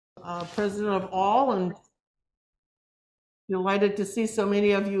president of all, and delighted to see so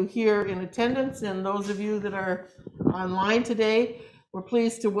many of you here in attendance, and those of you that are online today. We're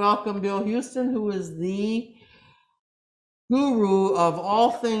pleased to welcome Bill Houston, who is the guru of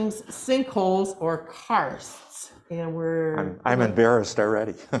all things sinkholes or karsts. And I'm embarrassed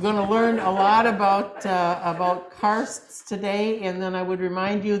already. We're going to learn a lot about karsts today, and then I would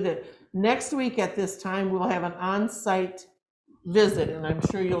remind you that next week at this time we'll have an on-site visit, and I'm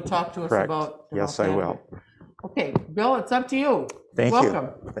sure you'll talk to us about Yes, that. I will. Okay, Bill, it's up to you.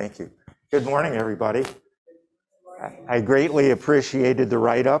 Welcome. Thank you. Good morning, everybody. I greatly appreciated the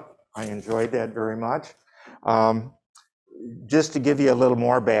write-up. I enjoyed that very much. Just to give you a little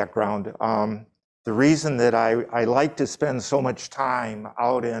more background, the reason that I like to spend so much time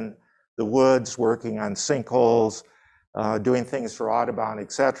out in the woods working on sinkholes, doing things for Audubon,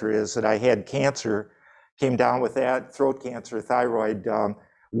 et cetera, is that I had cancer, came down with that, throat cancer, thyroid,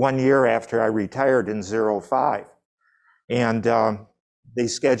 1 year after I retired in 2005. And they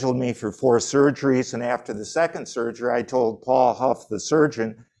scheduled me for 4 surgeries. And after the second surgery, I told Paul Huff, the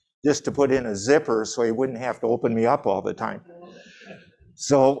surgeon, just to put in a zipper so he wouldn't have to open me up all the time.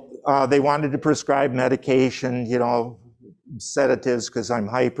 So they wanted to prescribe medication, sedatives because I'm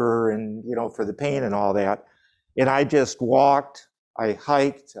hyper and, for the pain and all that. And I just walked, I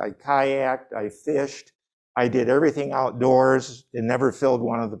hiked, I kayaked, I fished. I did everything outdoors and never filled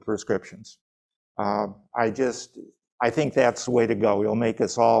one of the prescriptions. I think that's the way to go. It'll make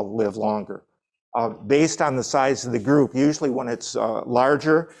us all live longer. Based on the size of the group, usually when it's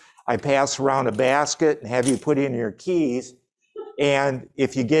larger, I pass around a basket and have you put in your keys. And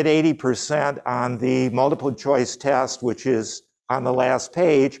if you get 80% on the multiple choice test, which is on the last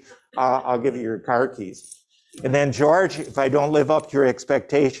page, I'll give you your car keys. And then George, if I don't live up to your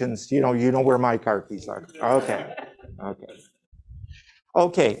expectations, you know where my car keys are.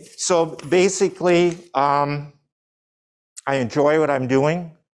 Okay, so basically, I enjoy what I'm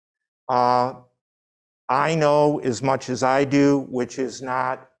doing. I know as much as I do, which is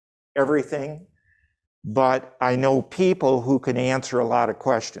not everything, but I know people who can answer a lot of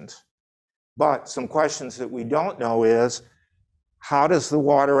questions. But some questions that we don't know is, how does the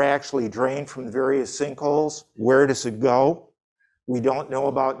water actually drain from the various sinkholes? Where does it go? We don't know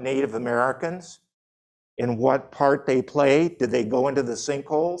about Native Americans and what part they play. Did they go into the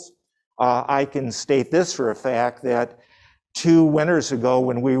sinkholes? I can state this for a fact that 2 winters ago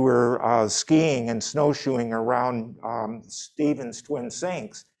when we were skiing and snowshoeing around Stevens Twin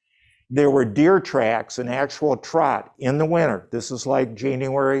Sinks, there were deer tracks, an actual trot in the winter. This is like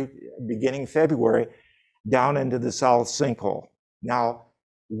January, beginning February, down into the south sinkhole. Now,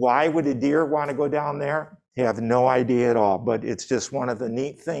 why would a deer want to go down there? I have no idea at all, but it's just one of the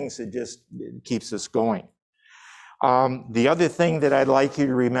neat things that just keeps us going. The other thing that I'd like you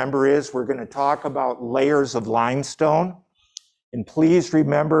to remember is we're going to talk about layers of limestone. And please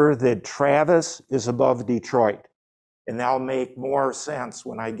remember that Travis is above Detroit. And that'll make more sense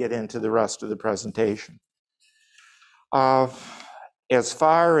when I get into the rest of the presentation. As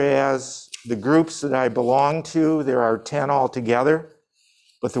far as the groups that I belong to, there are 10 altogether.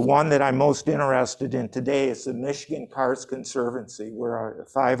 But the one that I'm most interested in today is the Michigan Karst Conservancy. We're a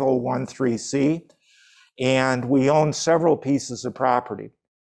 5013C, and we own several pieces of property.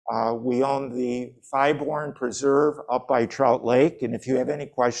 We own the Buren Preserve up by Trout Lake, and if you have any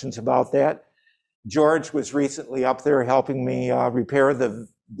questions about that, George was recently up there helping me repair the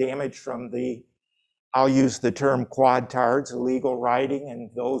damage from the, I'll use the term quad tards, illegal riding, and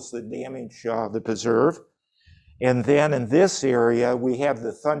those that damage the preserve. And then in this area, we have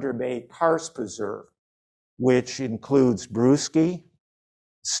the Thunder Bay Karst Preserve, which includes Bruski,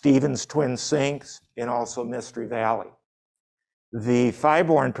 Stevens Twin Sinks, and also Mystery Valley. The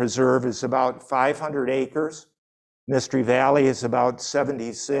Buren Preserve is about 500 acres. Mystery Valley is about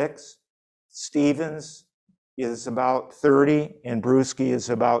 76. Stevens is about 30, and Bruski is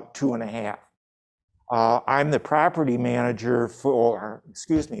about 2.5. I'm the property manager for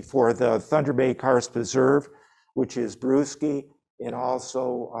the Thunder Bay Karst Preserve, which is Bruski and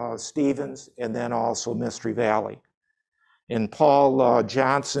also Stevens, and then also Mystery Valley. And Paul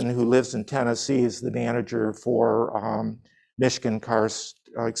Johnson, who lives in Tennessee, is the manager for Michigan Karst,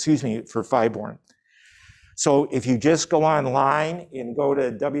 for Buren. So if you just go online and go to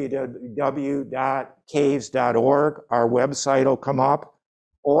www.caves.org, our website will come up,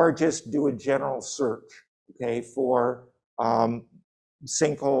 or just do a general search, okay, for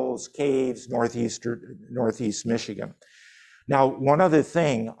sinkholes, caves, Northeast Michigan. Now, one other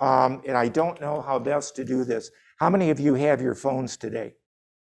thing, and I don't know how best to do this. How many of you have your phones today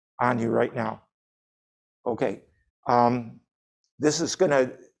on you right now? Okay. This is going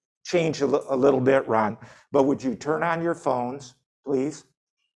to change a little bit, Ron, but would you turn on your phones, please?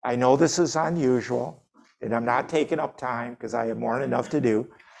 I know this is unusual, and I'm not taking up time because I have more than enough to do,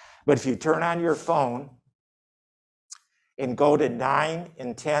 but if you turn on your phone and go to 9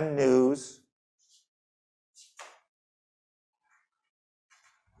 and 10 News,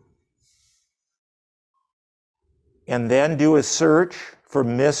 and then do a search for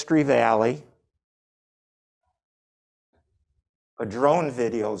Mystery Valley, a drone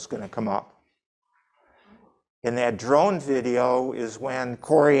video is going to come up. And that drone video is when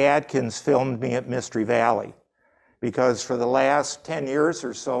Corey Atkins filmed me at Mystery Valley. Because for the last 10 years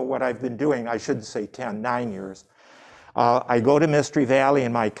or so, what I've been doing, I shouldn't say 10, 9 years, I go to Mystery Valley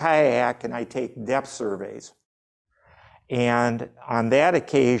in my kayak and I take depth surveys. And on that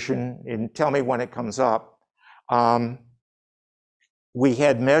occasion, and tell me when it comes up, we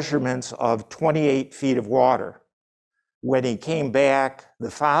had measurements of 28 feet of water. When he came back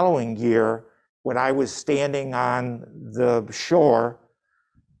the following year, when I was standing on the shore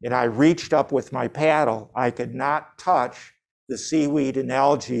and I reached up with my paddle, I could not touch the seaweed and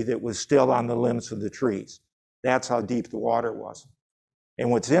algae that was still on the limbs of the trees. That's how deep the water was. And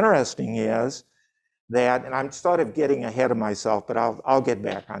what's interesting is that, and I'm sort of getting ahead of myself, but I'll get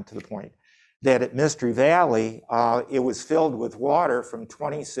back onto the point, that at Mystery Valley, it was filled with water from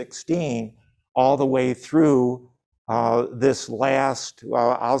 2016 all the way through this last,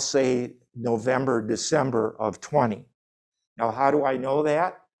 I'll say November, December of 20. Now, how do I know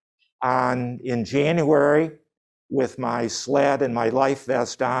that? In January, with my sled and my life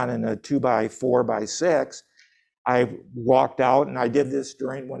vest on and a 2x4x6, I walked out and I did this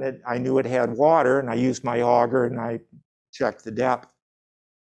during when I knew it had water, and I used my auger and I checked the depth.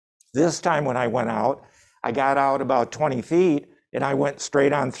 This time when I went out, I got out about 20 feet and I went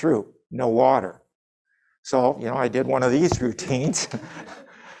straight on through, no water. So, I did one of these routines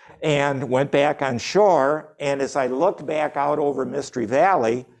and went back on shore. And as I looked back out over Mystery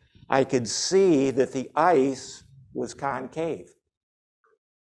Valley, I could see that the ice was concave.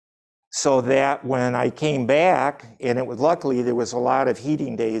 So that when I came back, and it was luckily there was a lot of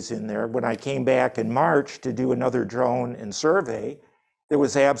heating days in there, when I came back in March to do another drone and survey, there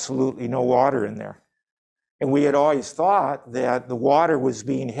was absolutely no water in there. And we had always thought that the water was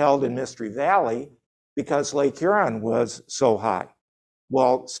being held in Mystery Valley because Lake Huron was so high.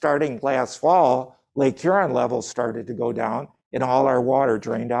 Well, starting last fall, Lake Huron levels started to go down and all our water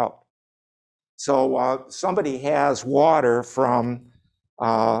drained out. So somebody has water from,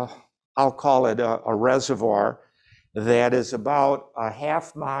 I'll call it a reservoir that is about a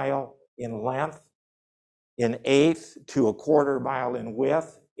half mile in length, an eighth to a quarter mile in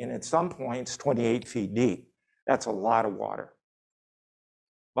width, and at some points 28 feet deep. That's a lot of water.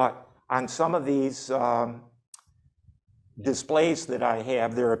 But on some of these displays that I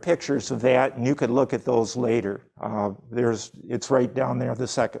have, there are pictures of that, and you could look at those later. It's right down there, the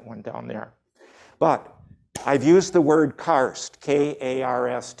second one down there. But I've used the word karst,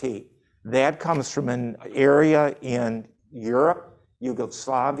 K-A-R-S-T. That comes from an area in Europe,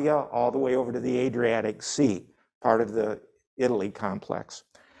 Yugoslavia, all the way over to the Adriatic Sea, part of the Italy complex.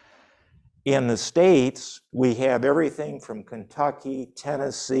 In the States, we have everything from Kentucky,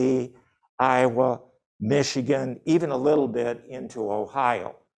 Tennessee, Iowa, Michigan, even a little bit into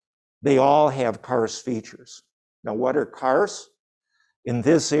Ohio. They all have karst features. Now, what are karsts? In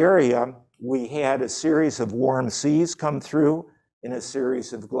this area, we had a series of warm seas come through and a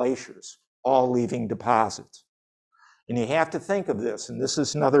series of glaciers, all leaving deposits. And you have to think of this, and this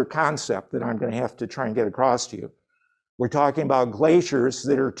is another concept that I'm going to have to try and get across to you. We're talking about glaciers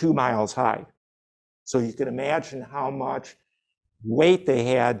that are 2 miles high. So you can imagine how much weight they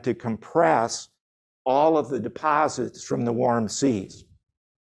had to compress all of the deposits from the warm seas.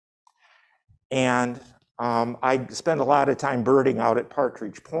 And I spend a lot of time birding out at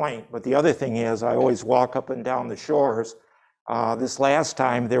Partridge Point, but the other thing is I always walk up and down the shores. This last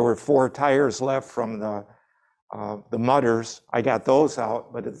time there were 4 tires left from the mudders. I got those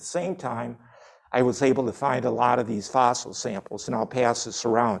out, but at the same time, I was able to find a lot of these fossil samples, and I'll pass this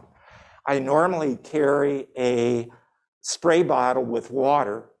around. I normally carry a spray bottle with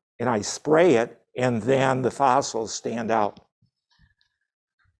water, and I spray it, and then the fossils stand out.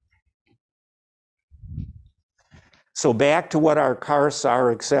 So back to what our karsts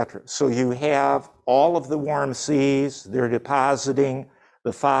are, etc. So you have all of the warm seas, they're depositing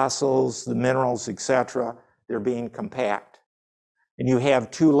the fossils, the minerals, etc. They're being compact. And you have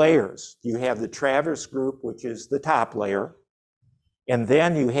 2 layers. You have the Traverse group, which is the top layer, and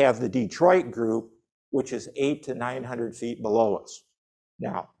then you have the Detroit group, which is 800 to 900 feet below us.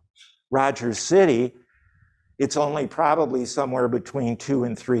 Now, Rogers City it's only probably somewhere between 200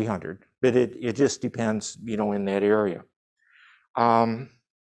 and 300, but it just depends, you know, in that area. How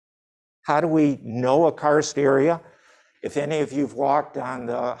do we know a karst area? If any of you've walked on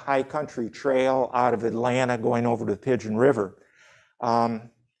the High Country Trail out of Atlanta going over to the Pigeon River,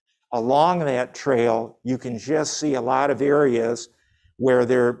 along that trail, you can just see a lot of areas where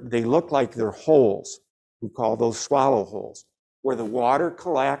they look like they're holes. We call those swallow holes, where the water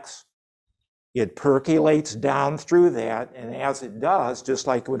collects, it percolates down through that, and as it does, just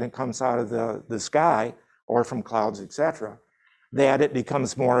like when it comes out of the sky or from clouds, etc., that it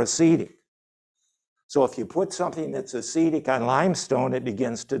becomes more acidic. So if you put something that's acidic on limestone, it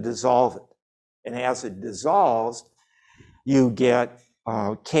begins to dissolve it. And as it dissolves, you get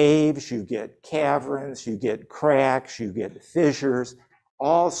caves, you get caverns, you get cracks, you get fissures,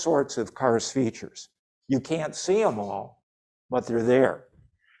 all sorts of karst features. You can't see them all, but they're there.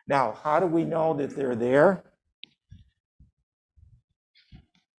 Now, how do we know that they're there?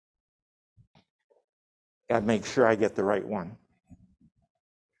 Gotta make sure I get the right one.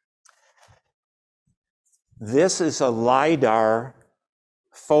 This is a LiDAR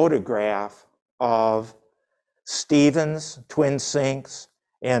photograph of Stevens, Twin Sinks,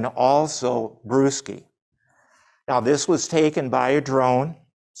 and also Bruski. Now, this was taken by a drone,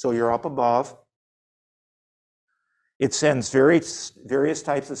 so you're up above. It sends various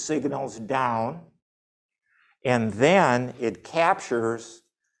types of signals down, and then it captures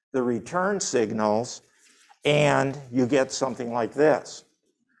the return signals, and you get something like this.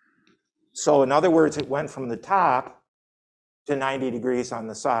 So in other words, it went from the top to 90 degrees on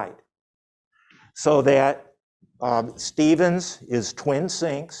the side. So that Stevens is Twin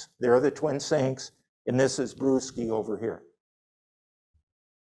Sinks, they're the Twin Sinks, and this is Bruski over here.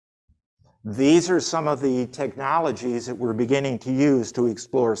 These are some of the technologies that we're beginning to use to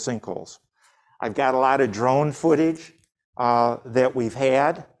explore sinkholes. I've got a lot of drone footage that we've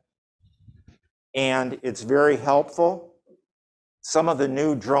had, and it's very helpful. Some of the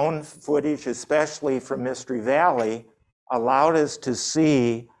new drone footage, especially from Mystery Valley, allowed us to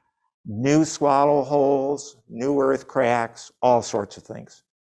see new swallow holes, new earth cracks, all sorts of things.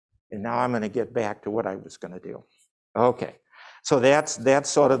 And now I'm going to get back to what I was going to do. Okay, so that's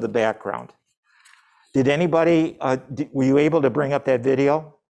sort of the background. Did anybody, were you able to bring up that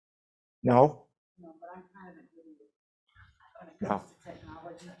video? No? No, but I'm kind of a No.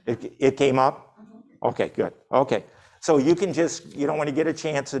 Technology. It came up? Okay, good. Okay. So you can just, you know, when you get a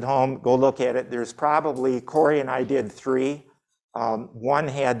chance at home, go look at it. There's probably, Corey and I did 3. One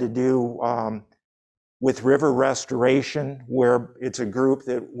had to do with river restoration, where it's a group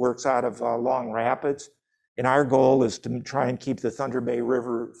that works out of Long Rapids. And our goal is to try and keep the Thunder Bay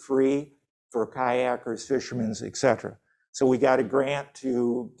River free for kayakers, fishermen, etc. So we got a grant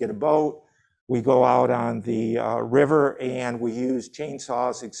to get a boat. We go out on the river and we use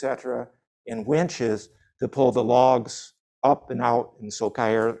chainsaws, etc., and winches to pull the logs up and out, and so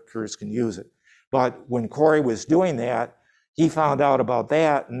kayakers can use it. But when Corey was doing that, he found out about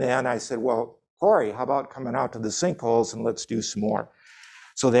that, and then I said, well, Corey, how about coming out to the sinkholes and let's do some more?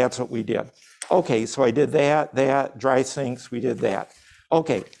 So that's what we did. Okay, so I did that, dry sinks, we did that.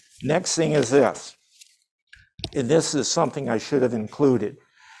 Okay, next thing is this. And this is something I should have included.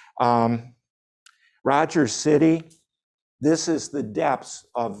 Rogers City, this is the depths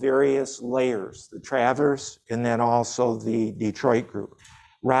of various layers, the Traverse, and then also the Detroit group.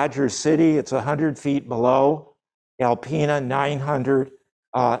 Rogers City, it's 100 feet below. Alpena, 900.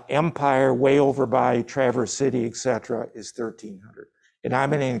 Empire, way over by Traverse City, etc., is 1,300. And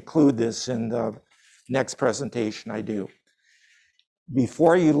I'm going to include this in the next presentation I do.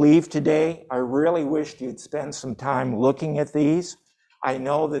 Before you leave today, I really wished you'd spend some time looking at these. I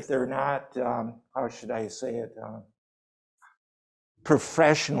know that they're not, how should I say it,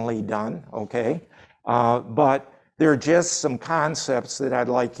 professionally done, okay? But they're just some concepts that I'd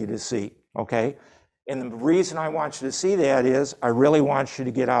like you to see, okay? And the reason I want you to see that is I really want you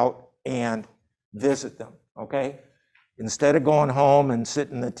to get out and visit them, okay? Instead of going home and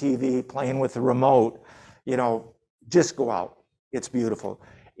sitting the TV playing with the remote, you know, just go out. It's beautiful.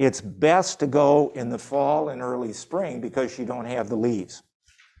 It's best to go in the fall and early spring because you don't have the leaves.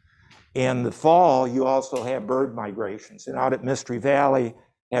 In the fall, you also have bird migrations. And out at Mystery Valley,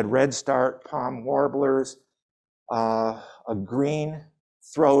 had redstart palm warblers, a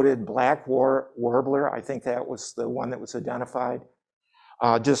green-throated black warbler. I think that was the one that was identified.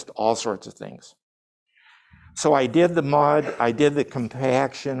 Just all sorts of things. So I did the mud, I did the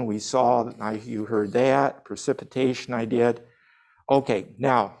compaction, we saw, you heard that, precipitation I did. Okay,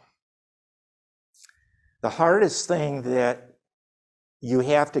 now, the hardest thing that you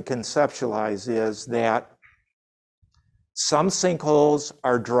have to conceptualize is that Some sinkholes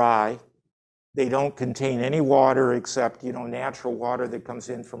are dry. They don't contain any water except, natural water that comes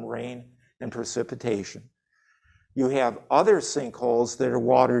in from rain and precipitation. You have other sinkholes that are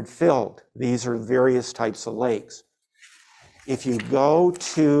watered filled. These are various types of lakes. If you go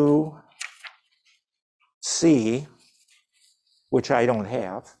to C, which I don't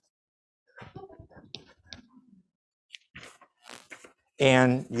have,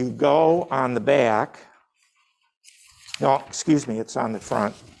 and you go on the back, no, excuse me, it's on the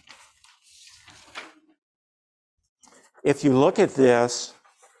front. If you look at this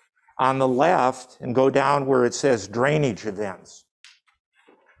on the left and go down where it says drainage events,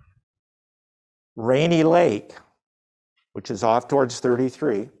 Rainy Lake, which is off towards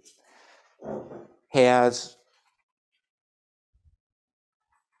 33, has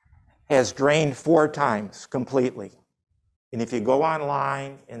drained 4 times completely. And if you go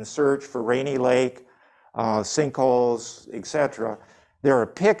online and search for Rainy Lake, sinkholes, etc., there are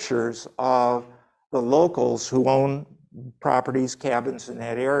pictures of the locals who own properties, cabins in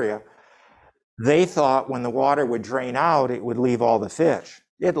that area. They thought when the water would drain out, it would leave all the fish.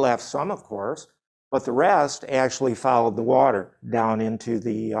 It left some, of course, but the rest actually followed the water down into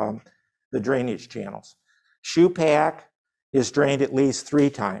the drainage channels. Shoepack is drained at least 3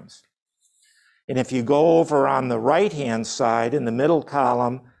 times. And if you go over on the right-hand side in the middle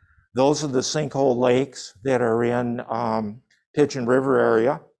column, those are the sinkhole lakes that are in Pigeon River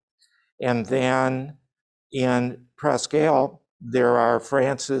area. And then in Presque Isle, there are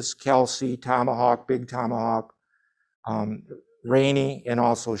Francis, Kelsey, Tomahawk, Big Tomahawk, Rainy, and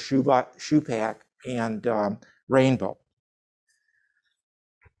also Shoepack and Rainbow.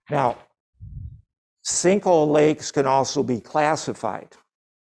 Now, sinkhole lakes can also be classified.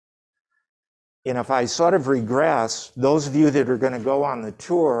 And if I sort of regress, those of you that are going to go on the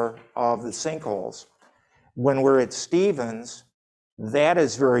tour of the sinkholes, when we're at Stevens, that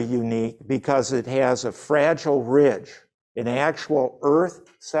is very unique because it has a fragile ridge, an actual earth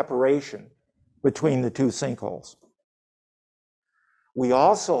separation between the 2 sinkholes. We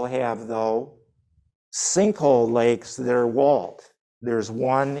also have, though, sinkhole lakes that are walled. There's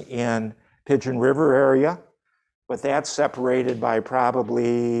one in Pigeon River area, but that's separated by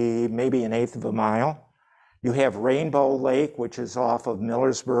probably maybe 1/8 of a mile. You have Rainbow Lake, which is off of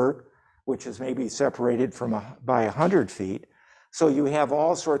Millersburg, which is maybe separated by 100 feet. So you have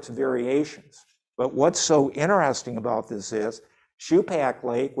all sorts of variations. But what's so interesting about this is Shoepack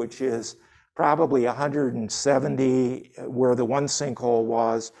Lake, which is probably 170 where the one sinkhole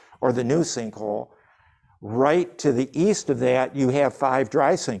was, or the new sinkhole, right to the east of that, you have 5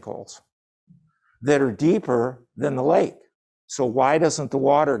 dry sinkholes that are deeper than the lake. So why doesn't the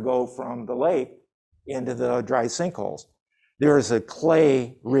water go from the lake into the dry sinkholes? There is a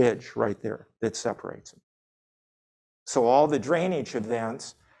clay ridge right there that separates them. So all the drainage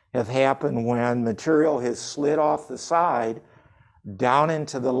events have happened when material has slid off the side down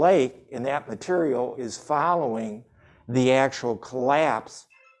into the lake, and that material is following the actual collapse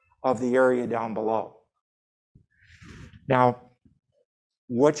of the area down below. Now,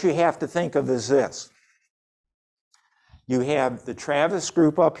 what you have to think of is this. You have the Travis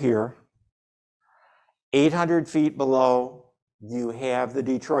group up here. 800 feet below, you have the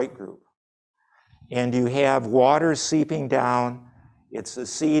Detroit group. And you have water seeping down. It's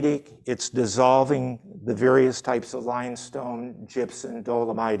acetic. It's dissolving the various types of limestone, gypsum,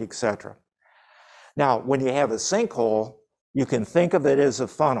 dolomite, etc. Now, when you have a sinkhole, you can think of it as a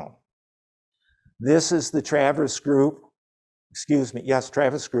funnel. This is the Travis group.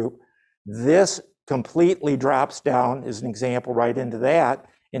 Travis group. This completely drops down, as an example, right into that,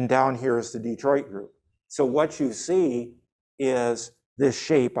 and down here is the Detroit group. So what you see is this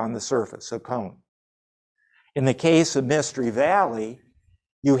shape on the surface, a cone. In the case of Mystery Valley,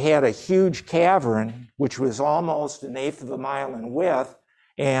 you had a huge cavern, which was almost 1/8 of a mile in width,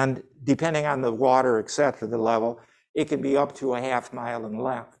 and depending on the water, etc., the level, it could be up to 1/2 mile in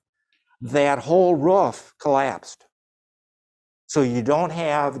length. That whole roof collapsed. So you don't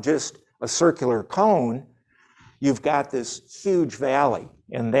have just a circular cone, you've got this huge valley,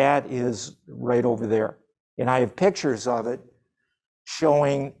 and that is right over there. And I have pictures of it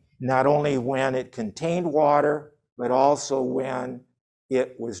showing not only when it contained water, but also when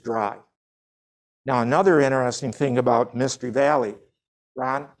it was dry. Now, another interesting thing about Mystery Valley,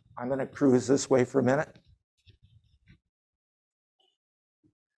 Ron, I'm going to cruise this way for a minute.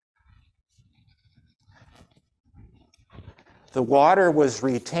 The water was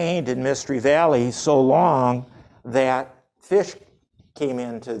retained in Mystery Valley so long that fish came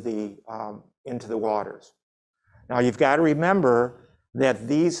into the waters. Now, you've got to remember that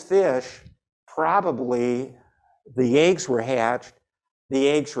these fish probably the eggs were hatched, the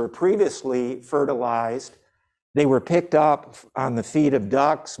eggs were previously fertilized. They were picked up on the feet of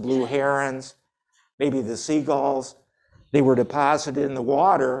ducks, blue herons, maybe the seagulls. They were deposited in the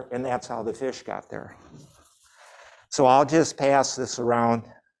water, and that's how the fish got there. So I'll just pass this around.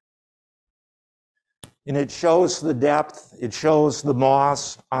 And it shows the depth, it shows the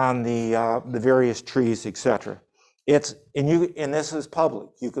moss on the various trees, etc. And this is public,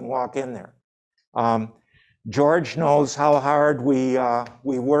 you can walk in there. George knows how hard we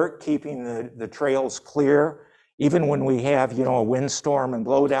work keeping the trails clear, even when we have, a windstorm and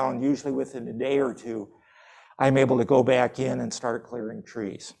blowdown, usually within a day or two, I'm able to go back in and start clearing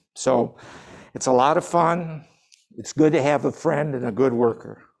trees. So it's a lot of fun. It's good to have a friend and a good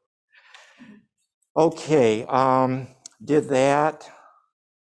worker. Okay, did that.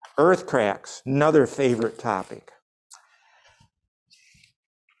 Earth cracks, another favorite topic.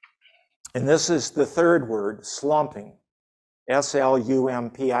 And this is the third word, slumping,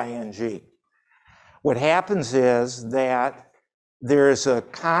 S-L-U-M-P-I-N-G. What happens is that there's a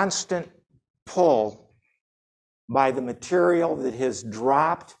constant pull by the material that has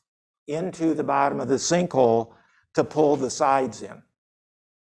dropped into the bottom of the sinkhole to pull the sides in.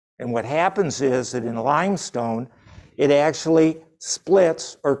 And what happens is that in limestone, it actually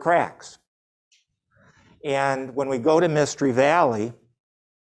splits or cracks. And when we go to Mystery Valley,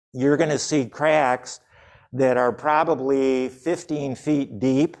 you're going to see cracks that are probably 15 feet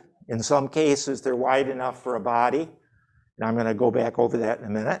deep. In some cases, they're wide enough for a body. And I'm going to go back over that in a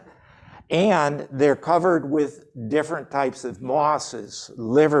minute. And they're covered with different types of mosses,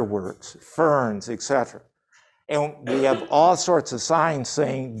 liverworts, ferns, etc. And we have all sorts of signs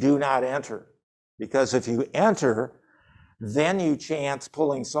saying, do not enter. Because if you enter, then you chance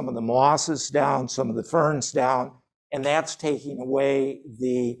pulling some of the mosses down, some of the ferns down, and that's taking away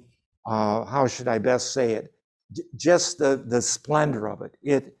the, how should I best say it, just the splendor of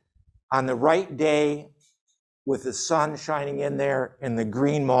it. On the right day, with the sun shining in there and the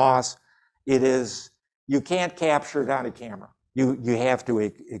green moss, you can't capture it on a camera. You have to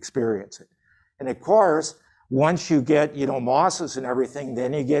experience it. And of course, once you get, mosses and everything,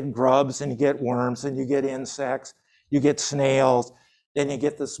 then you get grubs and you get worms and you get insects, you get snails, then you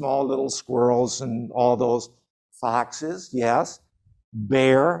get the small little squirrels and all those. Foxes, yes.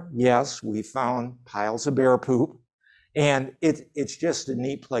 Bear, yes, we found piles of bear poop. And it's just a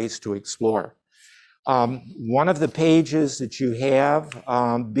neat place to explore. One of the pages that you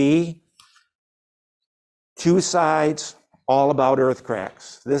have, B, 2 sides, all about earth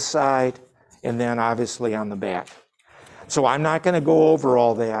cracks. This side, and then obviously on the back. So I'm not going to go over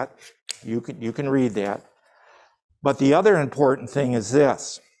all that. You can read that. But the other important thing is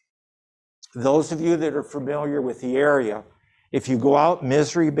this. Those of you that are familiar with the area, if you go out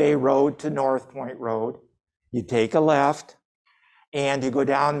Misery Bay Road to North Point Road, you take a left, and you go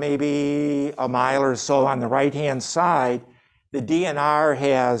down maybe a mile or so on the right-hand side, the DNR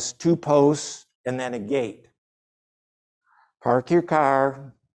has 2 posts and then a gate. Park your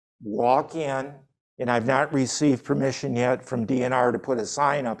car, walk in, and I've not received permission yet from DNR to put a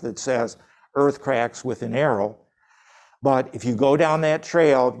sign up that says earth cracks with an arrow. But if you go down that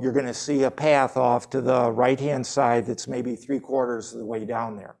trail, you're going to see a path off to the right-hand side that's maybe 3/4 of the way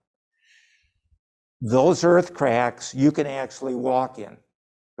down there. Those earth cracks, you can actually walk in.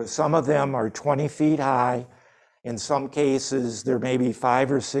 Because some of them are 20 feet high. In some cases, they're maybe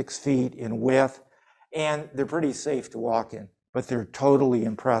 5 or 6 feet in width. And they're pretty safe to walk in, but they're totally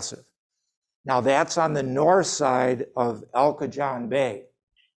impressive. Now that's on the north side of Cajon Bay.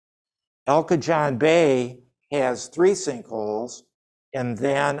 Cajon Bay has 3 sinkholes, and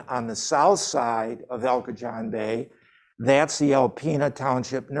then on the south side of Cajon Bay, that's the Alpena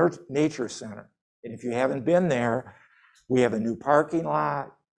Township Nature Center. And if you haven't been there, we have a new parking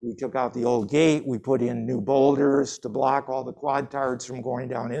lot. We took out the old gate. We put in new boulders to block all the quad tards from going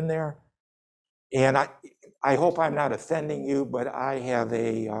down in there. And I hope I'm not offending you, but I have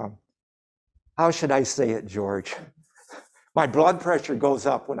how should I say it, George? My blood pressure goes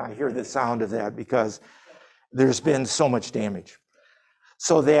up when I hear the sound of that because there's been so much damage.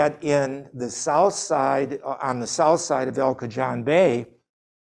 So that in the south side, on the south side of Cajon Bay,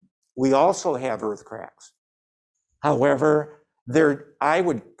 we also have earth cracks. However, I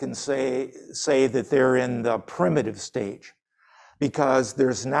would say that they're in the primitive stage because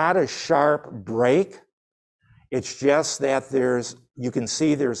there's not a sharp break. It's just that you can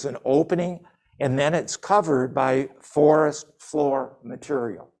see there's an opening and then it's covered by forest floor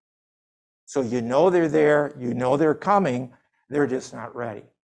material. So you know they're there, you know they're coming, they're just not ready.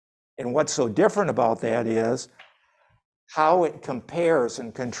 And what's so different about that is how it compares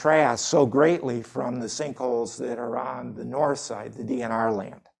and contrasts so greatly from the sinkholes that are on the north side, the DNR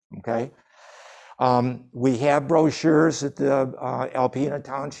land, okay? We have brochures at the Alpena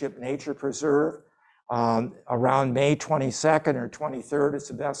Township Nature Preserve. Around May 22nd or 23rd, it's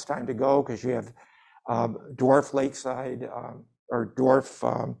the best time to go because you have dwarf lakeside or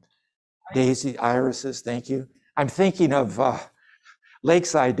dwarf daisy irises, thank you. I'm thinking of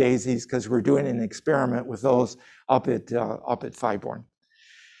lakeside daisies because we're doing an experiment with those up at Fiborn.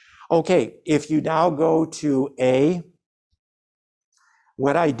 Okay, if you now go to A,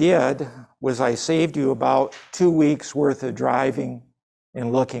 what I did was I saved you about 2 weeks worth of driving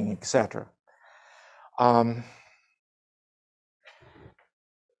and looking, etc.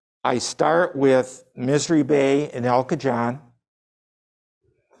 I start with Misery Bay and El Cajon.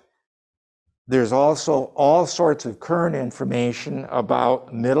 There's also all sorts of current information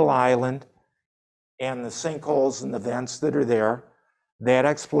about Middle Island and the sinkholes and the vents that are there. That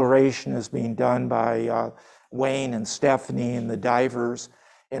exploration is being done by Wayne and Stephanie and the divers,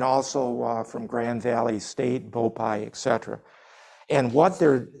 and also from Grand Valley State, Bopai, etc. And what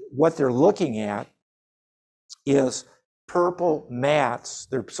they're looking at is purple mats,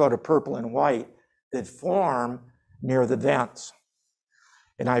 they're sort of purple and white, that form near the vents.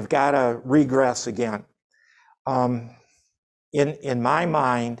 And I've got to regress again. In my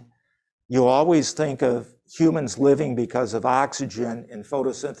mind, you always think of humans living because of oxygen and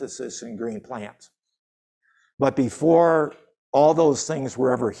photosynthesis in green plants. But before all those things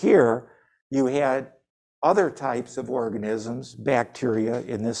were ever here, you had other types of organisms, bacteria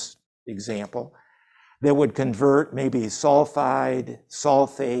in this example, that would convert maybe sulfide,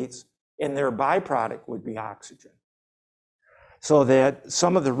 sulfates, and their byproduct would be oxygen. So that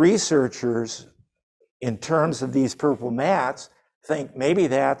some of the researchers, in terms of these purple mats, think maybe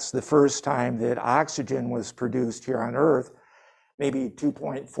that's the first time that oxygen was produced here on Earth, maybe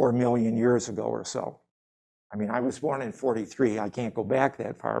 2.4 million years ago or so. I mean, I was born in 43. I can't go back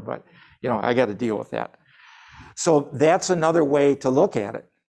that far, but you know, I got to deal with that. So that's another way to look at it.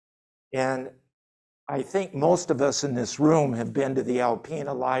 And I think most of us in this room have been to the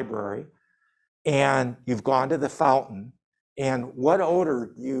Alpena Library, and you've gone to the fountain. And what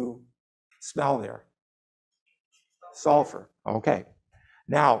odor do you smell there? Sulfur. Okay.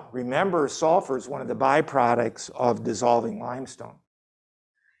 Now, remember, sulfur is one of the byproducts of dissolving limestone.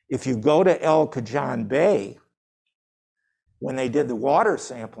 If you go to El Cajon Bay, when they did the water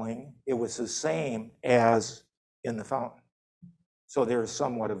sampling, it was the same as in the fountain. So there's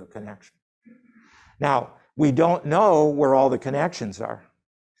somewhat of a connection. Now, we don't know where all the connections are.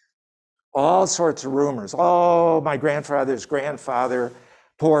 All sorts of rumors. Oh, my grandfather's grandfather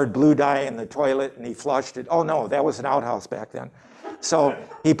poured blue dye in the toilet and he flushed it. Oh no, that was an outhouse back then. So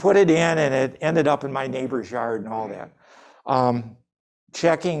he put it in and it ended up in my neighbor's yard and all that.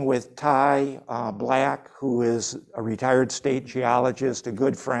 Checking with Ty Black, who is a retired state geologist, a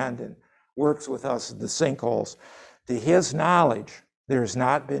good friend, and works with us at the sinkholes. To his knowledge, there's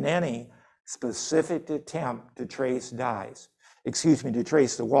not been any specific attempt to trace dyes. To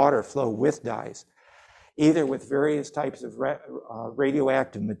trace the water flow with dyes, either with various types of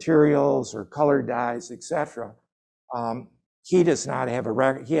radioactive materials or colored dyes, etc. He does not have a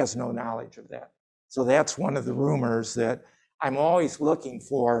record, he has no knowledge of that. So that's one of the rumors that I'm always looking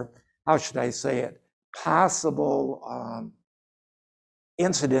for, how should I say it, possible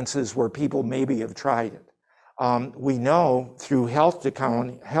incidences where people maybe have tried it. We know through health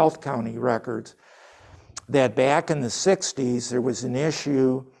county records that back in the 60s, there was an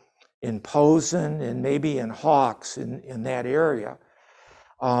issue in Posen and maybe in Hawks in that area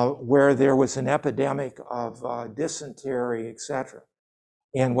where there was an epidemic of dysentery, etc.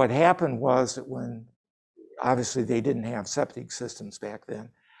 And what happened was that when, obviously they didn't have septic systems back then,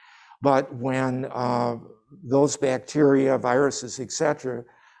 but when those bacteria, viruses, etc.,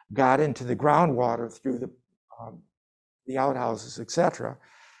 got into the groundwater through the outhouses, etc.,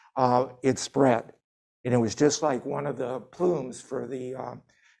 it spread. And it was just like one of the plumes for the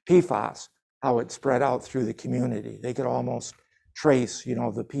PFAS, how it spread out through the community. They could almost trace, you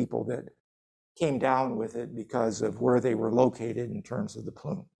know, the people that came down with it because of where they were located in terms of the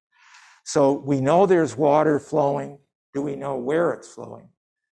plume. So we know there's water flowing. Do we know where it's flowing?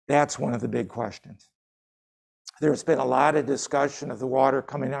 That's one of the big questions. There's been a lot of discussion of the water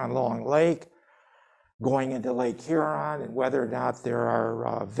coming on Long Lake, going into Lake Huron, and whether or not there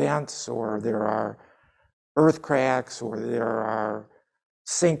are vents or there are earth cracks or there are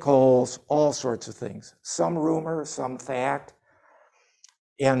sinkholes, all sorts of things. Some rumor, some fact.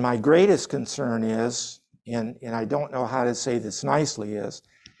 And my greatest concern is, and I don't know how to say this nicely, is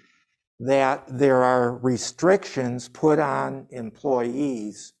that there are restrictions put on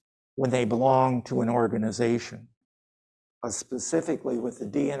employees when they belong to an organization, specifically with the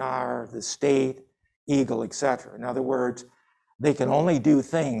DNR, the state, Eagle, etc. In other words, they can only do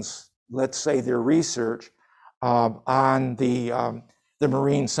things, let's say their research on the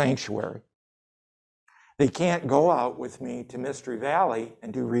marine sanctuary. They can't go out with me to Mystery Valley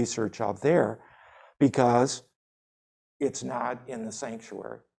and do research out there because it's not in the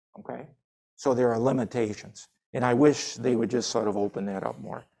sanctuary, okay? So there are limitations. And I wish they would just sort of open that up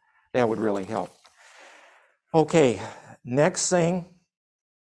more. That would really help. Okay, next thing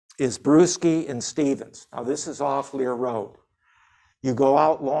is Bruski and Stevens. Now this is off Lear Road. You go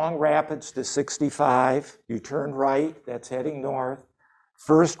out Long Rapids to 65, you turn right, that's heading north.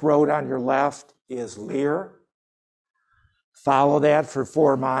 First road on your left is Lear. Follow that for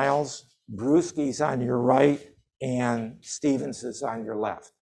 4 miles. Bruski's on your right and Stevens is on your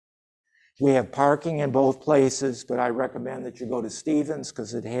left. We have parking in both places, but I recommend that you go to Stevens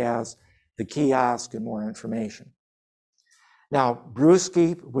because it has the kiosk and more information. Now,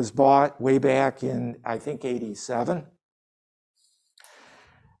 Bruski was bought way back in, I think, 87.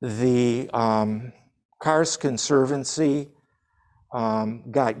 The Karst Conservancy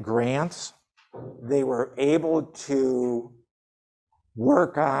got grants. They were able to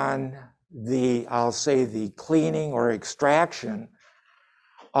work on the, I'll say, the cleaning or extraction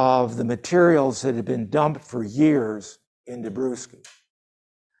of the materials that had been dumped for years into Bruski.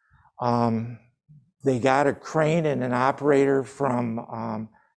 They got a crane and an operator from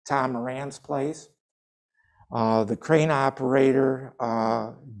Tom Moran's place. The crane operator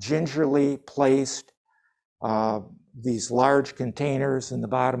gingerly placed these large containers in the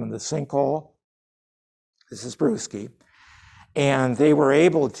bottom of the sinkhole. This is Bruski. And they were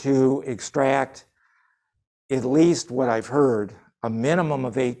able to extract, at least what I've heard, a minimum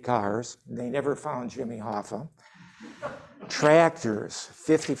of 8 cars. They never found Jimmy Hoffa. Tractors,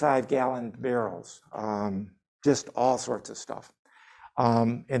 55-gallon barrels, just all sorts of stuff.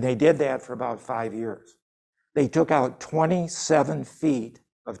 And they did that for about 5 years. They took out 27 feet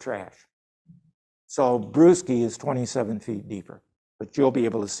of trash. So Bruski is 27 feet deeper, but you'll be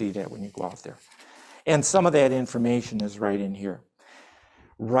able to see that when you go out there. And some of that information is right in here.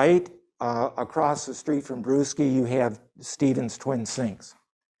 Right across the street from Bruski, you have Stevens Twin Sinks.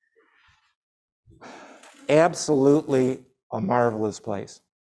 Absolutely a marvelous place.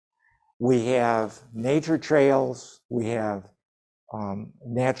 We have nature trails, we have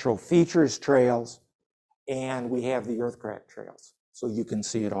natural features trails, and we have the earthcraft trails. So you can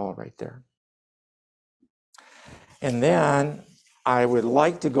see it all right there. And then I would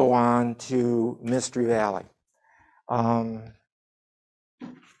like to go on to Mystery Valley. I'm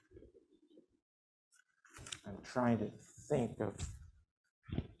trying to think of,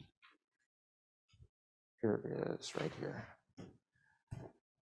 here it is right here.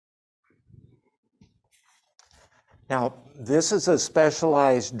 Now, this is a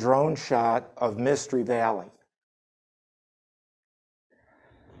specialized drone shot of Mystery Valley.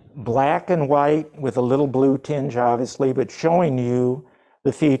 Black and white with a little blue tinge, obviously, but showing you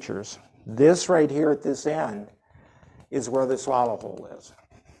the features. This right here at this end is where the swallow hole is.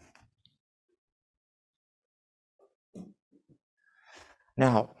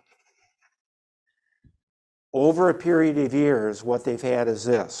 Now, over a period of years, what they've had is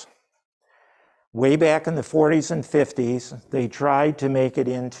this. Way back in the 40s and 50s, they tried to make it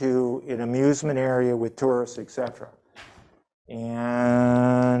into an amusement area with tourists, etc.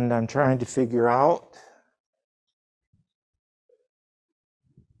 And I'm trying to figure out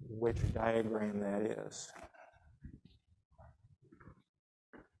which diagram that is.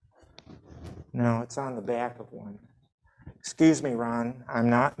 No, it's on the back of one. Excuse me, Ron, I'm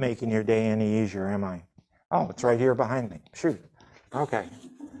not making your day any easier, am I? Oh, it's right here behind me. Shoot. Okay.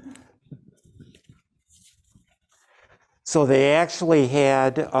 So they actually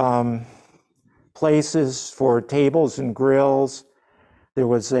had places for tables and grills. There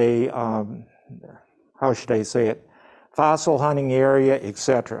was a, how should I say it, fossil hunting area,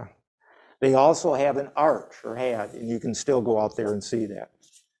 etc. They also have an arch, or had, and you can still go out there and see that.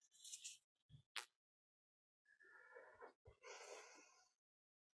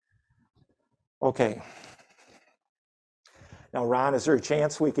 Okay. Now, Ron, is there a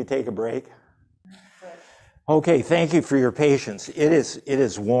chance we could take a break? Okay, thank you for your patience. It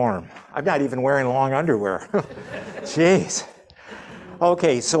is warm. I'm not even wearing long underwear. Jeez.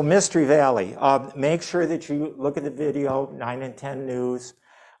 Okay, so Mystery Valley. Make sure that you look at the video, 9 and 10 News.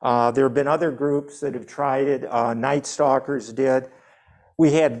 There have been other groups that have tried it. Night Stalkers did.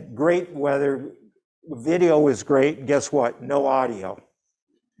 We had great weather. Video was great. Guess what? No audio.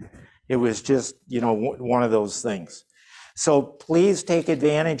 It was just, one of those things. So please take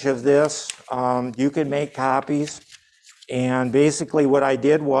advantage of this. You can make copies. And basically what I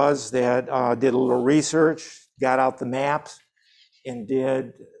did was that did a little research, got out the maps, and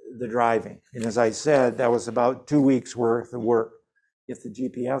did the driving. And as I said, that was about 2 weeks worth of work, get the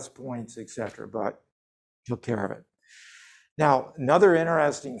GPS points, etc. But took care of it. Now, another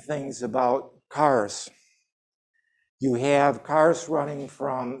interesting things about karst. You have karst running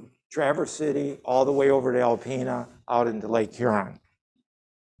from Traverse City all the way over to Alpena out into Lake Huron.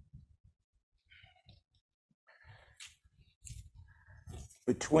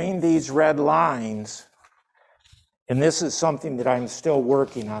 Between these red lines, and this is something that I'm still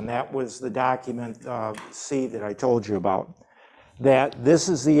working on, that was the document C that I told you about, that this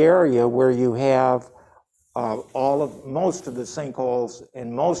is the area where you have most of the sinkholes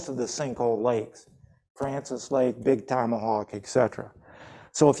and most of the sinkhole lakes, Francis Lake, Big Tomahawk, etc.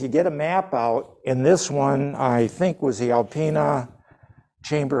 So if you get a map out, and this one I think was the Alpena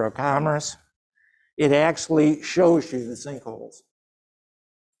Chamber of Commerce, it actually shows you the sinkholes.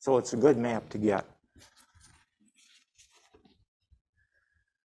 So it's a good map to get.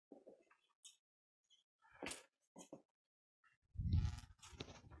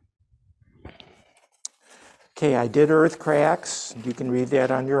 Okay, I did earth cracks. You can read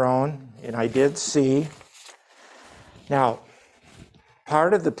that on your own. And I did see. Now,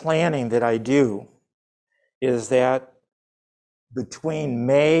 part of the planning that I do is that between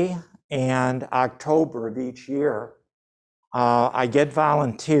May and October of each year, I get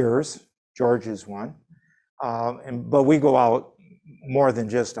volunteers. George is one. But we go out more than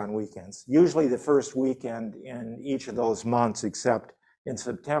just on weekends. Usually the first weekend in each of those months, except in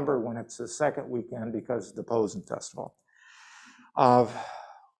September when it's the second weekend because of the Posen Festival.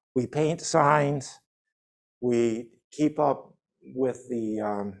 We paint signs. We keep up with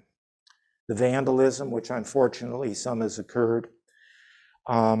the vandalism, which unfortunately some has occurred.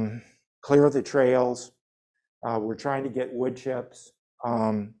 Clear the trails. We're trying to get wood chips.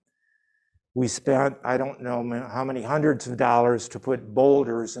 We spent, I don't know how many hundreds of dollars to put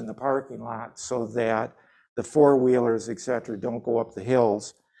boulders in the parking lot so that the four-wheelers, et cetera, don't go up the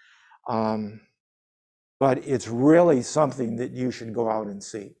hills. But it's really something that you should go out and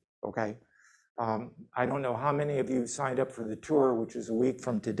see, okay? I don't know how many of you signed up for the tour, which is a week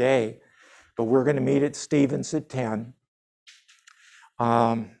from today, but we're gonna meet at Stevens at 10.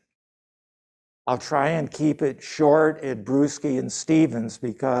 I'll try and keep it short at Bruski and Stevens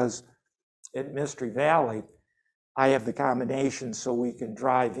because at Mystery Valley, I have the combination so we can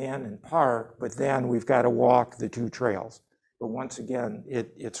drive in and park, but then we've got to walk the two trails. But once again,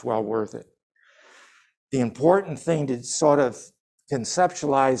 it's well worth it. The important thing to sort of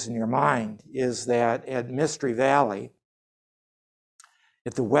conceptualize in your mind is that at Mystery Valley,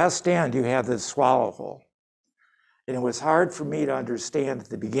 at the west end, you have this swallow hole. And it was hard for me to understand at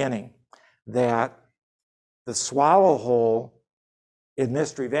the beginning that the swallow hole in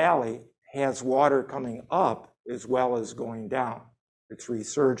Mystery Valley has water coming up as well as going down. It's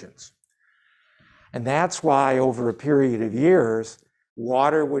resurgence. And that's why over a period of years,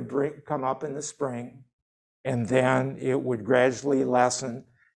 water would come up in the spring, and then it would gradually lessen.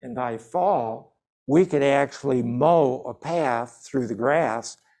 And by fall, we could actually mow a path through the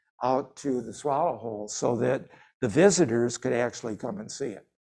grass out to the swallow hole so that the visitors could actually come and see it.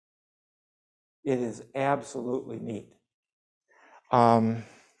 It is absolutely neat.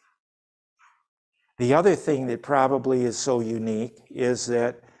 The other thing that probably is so unique is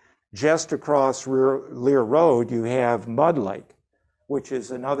that just across Lear Road, you have Mud Lake, which is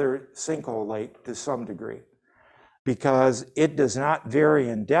another sinkhole lake to some degree, because it does not vary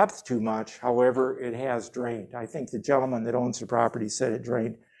in depth too much. However, it has drained. I think the gentleman that owns the property said it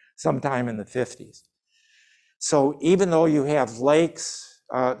drained sometime in the 50s. So even though you have lakes,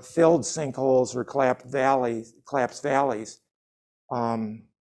 filled sinkholes or collapsed valleys,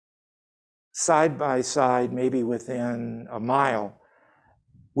 side by side, maybe within a mile,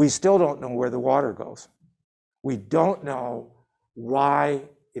 we still don't know where the water goes. We don't know why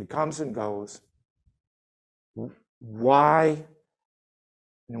it comes and goes, why,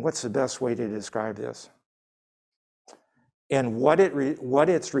 and what's the best way to describe this? And what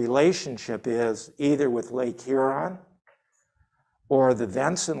its relationship is either with Lake Huron or the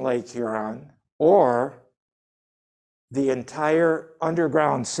vents in Lake Huron or the entire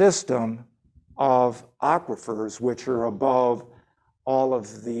underground system of aquifers, which are above all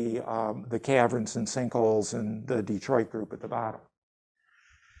of the caverns and sinkholes and the Detroit group at the bottom.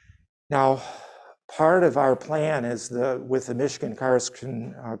 Now, part of our plan is with the Michigan Karst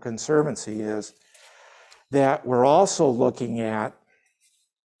Conservancy is that we're also looking at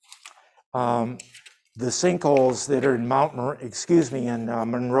the sinkholes that are in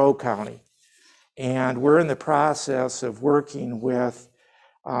Monroe County. And we're in the process of working with,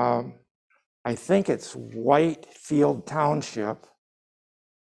 I think it's Whiteford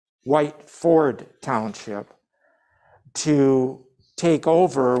Township, to take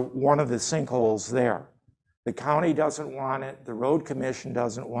over one of the sinkholes there. The county doesn't want it, the road commission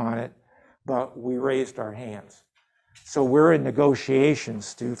doesn't want it, but we raised our hands. So we're in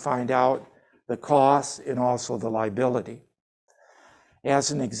negotiations to find out the costs and also the liability.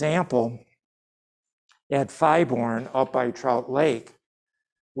 As an example, at Fiborn up by Trout Lake,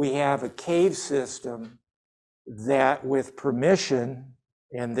 we have a cave system that with permission,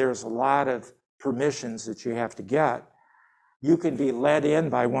 and there's a lot of permissions that you have to get, you can be led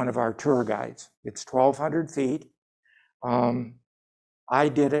in by one of our tour guides. It's 1,200 feet. I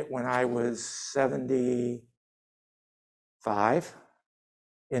did it when I was 75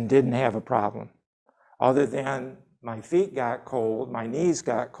 and didn't have a problem, other than my feet got cold, my knees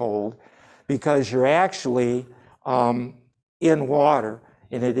got cold, because you're actually in water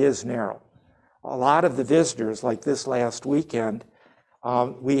and it is narrow. A lot of the visitors, like this last weekend,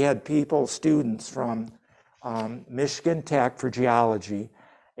 we had students from Michigan Tech for geology,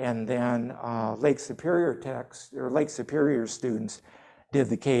 and then Lake Superior students did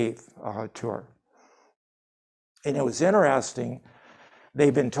the cave tour. And it was interesting.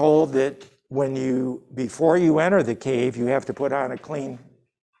 They've been told that before you enter the cave, you have to put on a clean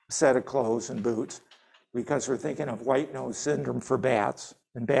set of clothes and boots, because we're thinking of white nose syndrome for bats,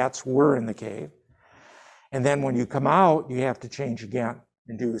 and bats were in the cave. And then when you come out, you have to change again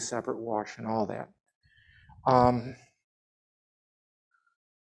and do a separate wash and all that.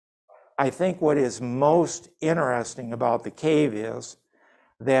 I think what is most interesting about the cave is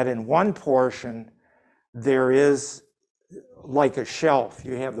that in one portion, there is like a shelf.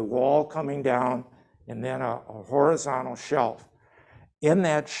 You have the wall coming down and then a horizontal shelf. In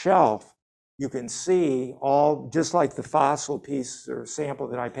that shelf, you can see all, just like the fossil piece or sample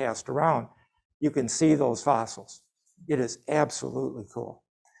that I passed around, you can see those fossils. It is absolutely cool.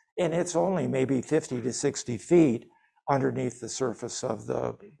 And it's only maybe 50 to 60 feet underneath the surface of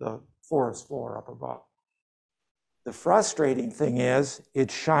the forest floor up above. The frustrating thing is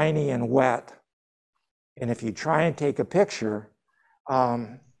it's shiny and wet. And if you try and take a picture,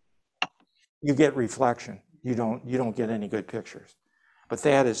 you get reflection. You don't get any good pictures. But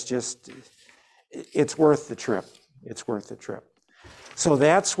that is just, it's worth the trip. It's worth the trip. So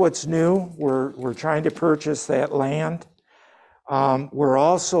that's what's new. We're trying to purchase that land. We're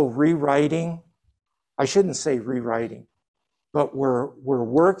also rewriting, I shouldn't say rewriting, but we're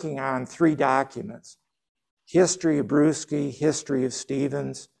working on 3 documents: history of Bruski, history of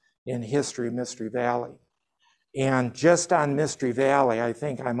Stevens, and history of Mystery Valley. And just on Mystery Valley, I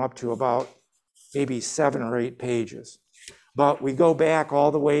think I'm up to about maybe 7 or 8 pages. But we go back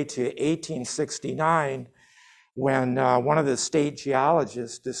all the way to 1869, when one of the state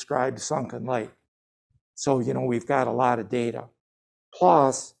geologists described Sunken Lake. So, we've got a lot of data.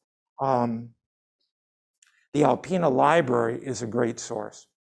 Plus, the Alpena Library is a great source.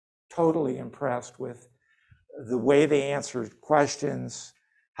 Totally impressed with the way they answered questions,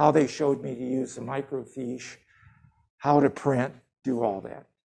 how they showed me to use the microfiche, how to print, do all that.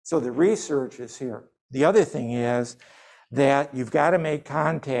 So the research is here. The other thing is that you've got to make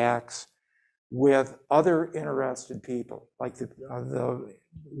contacts with other interested people, like the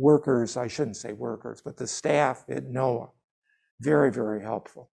workers, I shouldn't say workers, but the staff at NOAA, very, very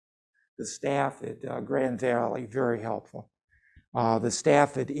helpful. The staff at Grand Valley, very helpful. The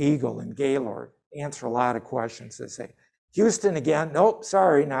staff at Eagle and Gaylord answer a lot of questions. They say, Houston again? Nope,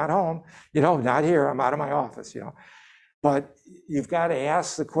 sorry, not home. Not here, I'm out of my office, But you've got to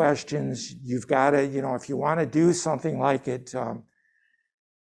ask the questions. You've got to, if you want to do something like it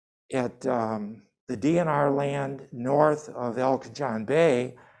at the DNR land north of El Cajon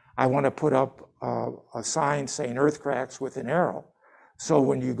Bay, I want to put up a sign saying earth cracks with an arrow. So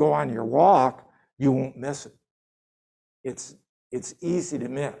when you go on your walk, you won't miss it. It's easy to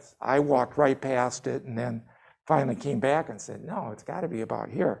miss. I walked right past it and then finally came back and said, no, it's got to be about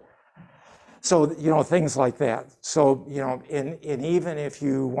here. So, things like that. So, and even if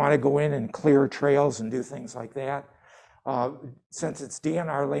you want to go in and clear trails and do things like that, since it's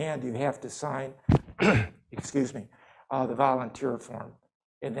DNR land, you have to sign, excuse me, the volunteer form.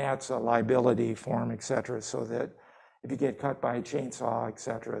 And that's a liability form, et cetera, so that if you get cut by a chainsaw, et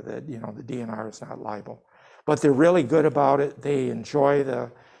cetera, that, the DNR is not liable. But they're really good about it. They enjoy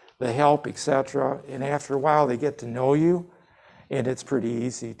the help, et cetera. And after a while, they get to know you, and it's pretty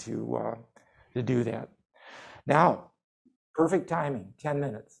easy to do that. Now, perfect timing, 10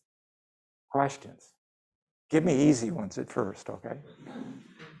 minutes. Questions? Give me easy ones at first, okay?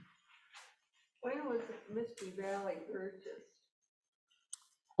 When was Mystery Valley purchased?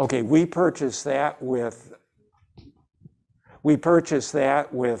 Okay, we purchased that with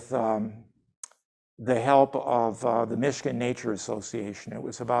the help of the Michigan Nature Association. It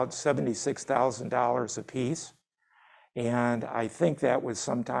was about $76,000 a piece. And I think that was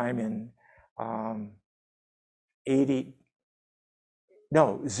sometime in 08.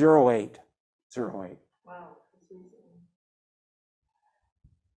 Wow.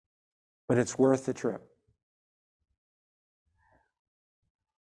 But it's worth the trip.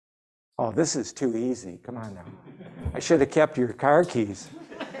 Oh, this is too easy. Come on now. I should have kept your car keys.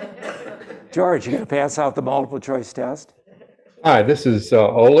 George, you gonna pass out the multiple choice test? Hi, this is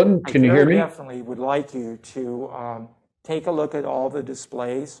Olin. Can you hear me? I definitely would like you to take a look at all the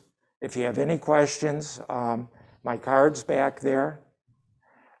displays. If you have any questions, my card's back there.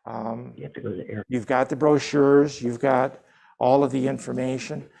 You have to go to the air. You've got the brochures, you've got all of the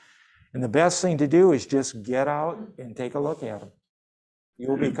information. And the best thing to do is just get out and take a look at them.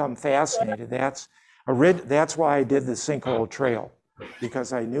 You'll become fascinated. That's why I did the sinkhole trail,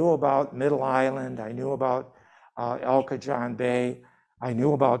 because I knew about Middle Island, I knew about El Cajon Bay, I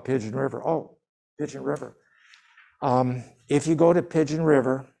knew about Pigeon River. Oh, Pigeon River. If you go to Pigeon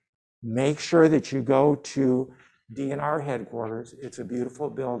River, make sure that you go to DNR headquarters. It's a beautiful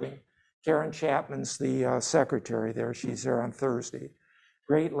building. Karen Chapman's the secretary there. She's there on Thursday.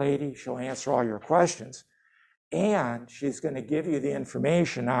 Great lady. She'll answer all your questions. And she's going to give you the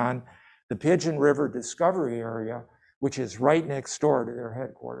information on the Pigeon River Discovery Area, which is right next door to their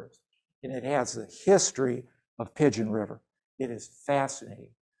headquarters. And it has the history of Pigeon River. It is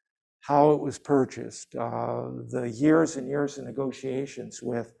fascinating how it was purchased, the years and years of negotiations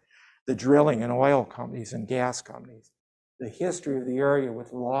with the drilling and oil companies and gas companies, the history of the area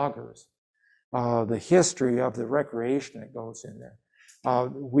with loggers, the history of the recreation that goes in there.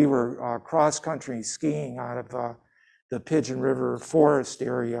 We were cross-country skiing out of the Pigeon River forest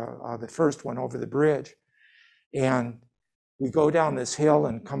area, the first one over the bridge. And we go down this hill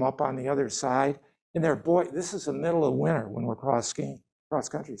and come up on the other side. And this is the middle of winter when we're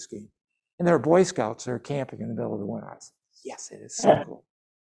cross-country skiing. And there are Boy Scouts that are camping in the middle of the winter. I said, yes, it is so cool.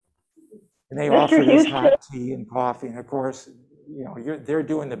 And they offered us hot tea and coffee. And of course, you know, they're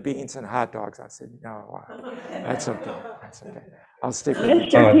doing the beans and hot dogs. I said, no, that's okay. That's okay. I'll stick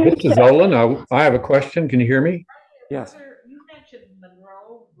with you. This is Olin. I have a question. Can you hear me? Yes. You mentioned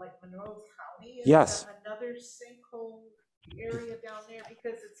Monroe, like Monroe County. Is yes. Another sinkhole area down there?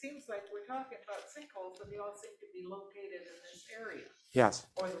 Because it seems like we're talking about sinkholes, but they all seem to be located in this area. Yes.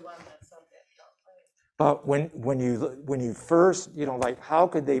 Or the one that's up there. But when you first, you know, like, how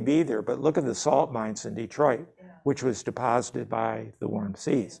could they be there? But look at the salt mines in Detroit, which was deposited by the warm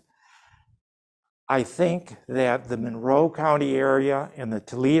seas. I think that the Monroe County area and the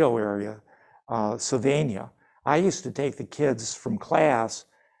Toledo area, Sylvania, I used to take the kids from class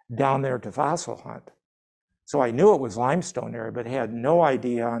down there to fossil hunt. So I knew it was limestone area, but had no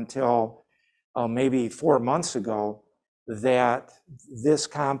idea until maybe 4 months ago that this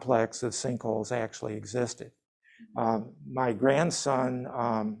complex of sinkholes actually existed. My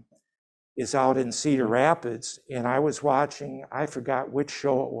grandson is out in Cedar Rapids, and I was watching, I forgot which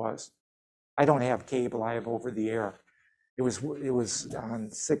show it was. I don't have cable, I have over the air. It was on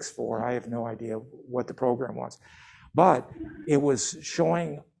 6/4, I have no idea what the program was. But it was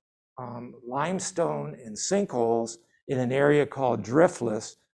showing limestone and sinkholes in an area called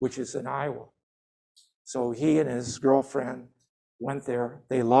Driftless, which is in Iowa. So he and his girlfriend went there.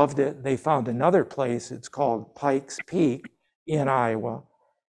 They loved it. They found another place. It's called Pikes Peak in Iowa.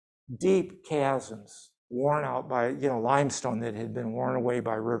 Deep chasms, worn out by, you know, limestone that had been worn away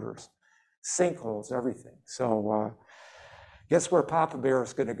by rivers. Sinkholes, everything. So guess where Papa Bear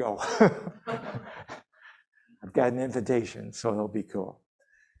is going to go? I've got an invitation, so it'll be cool.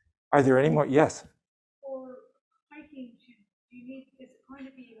 Are there any more? Yes? For hiking, do you need, is it going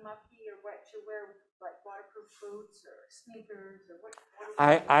to be mucky or wet to wear like waterproof boots or sneakers or what?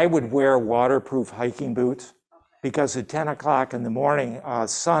 I would wear waterproof hiking boots because at 10 o'clock in the morning,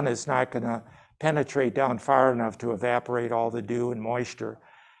 sun is not going to penetrate down far enough to evaporate all the dew and moisture.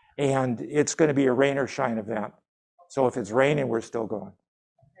 And it's going to be a rain or shine event. So if it's raining, we're still going.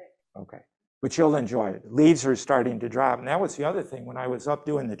 Okay. But you'll enjoy it. Leaves are starting to drop. And that was the other thing when I was up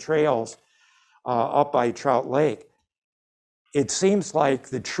doing the trails up by Trout Lake. It seems like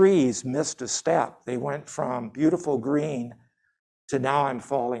the trees missed a step. They went from beautiful green to now I'm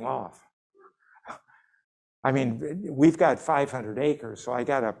falling off. I mean, we've got 500 acres, so I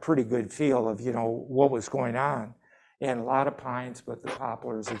got a pretty good feel of, you know, what was going on. And a lot of pines, but the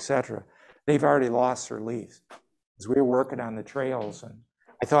poplars, etc. they've already lost their leaves. Because we were working on the trails, and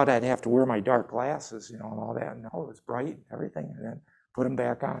I thought I'd have to wear my dark glasses, you know, and all that. No, it was bright and everything, and then put them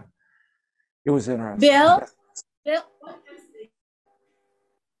back on. It was interesting. Bill? Bill?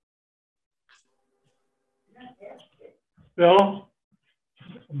 Bill?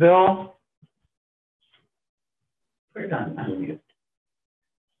 Bill? Put it on mute.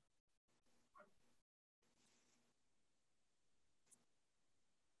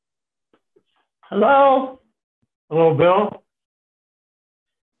 Hello? Hello, Bill?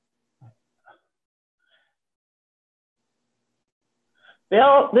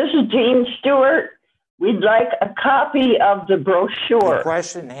 Bill, this is Jean Stewart. We'd like a copy of the The brochure.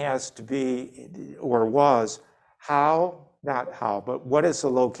 question has to be, or was, how, not how, but what is the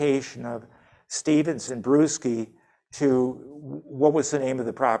location of Stevens and Bruski to, what was the name of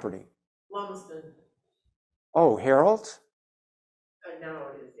the property? Lumsden. Oh, Harold? Now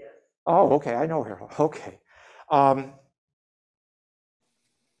it is, yes. Oh, okay, I know Harold, okay.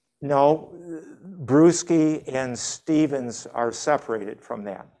 No, Bruski and Stevens are separated from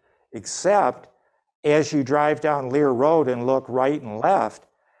that, except as you drive down Lear Road and look right and left,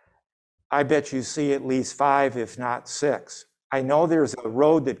 I bet you see at least 5, if not 6. I know there's a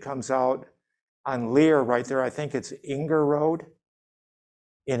road that comes out on Lear right there. I think it's Inger Road,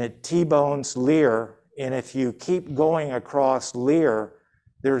 and it T-bones Lear. And if you keep going across Lear,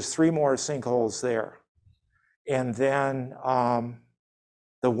 there's 3 more sinkholes there. And then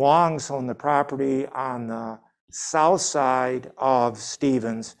the Wongs own the property on the south side of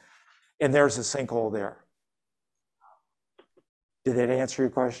Stevens, and there's a sinkhole there. Did that answer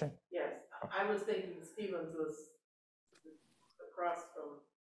your question? Yes, I was thinking Stevens was across from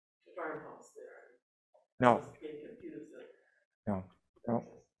the farmhouse there. No, I was getting confused. no, no,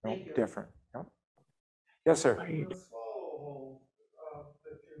 Thank you. different. No. Yes, sir. The swallow holes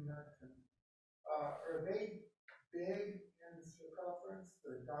that you mentioned, are they big in circumference?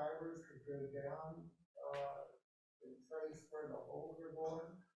 The divers could go down and trace where the holes are going?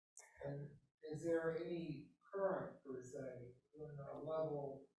 And is there any current per se when a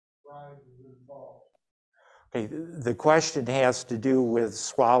level rise is involved? Okay, the question has to do with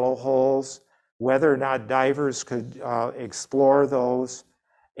swallow holes, whether or not divers could explore those,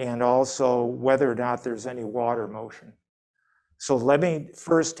 and also whether or not there's any water motion. So let me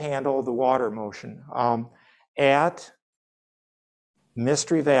first handle the water motion. At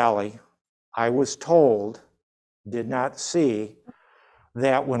Mystery Valley, I was told, did not see,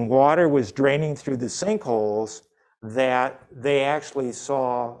 that when water was draining through the sinkholes, that they actually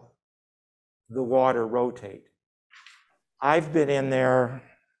saw the water rotate. I've been in there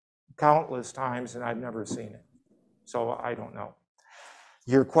countless times and I've never seen it, so I don't know.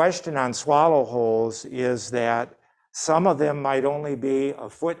 Your question on swallow holes is that some of them might only be 1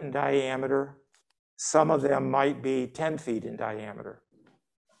 foot in diameter, some of them might be 10 feet in diameter.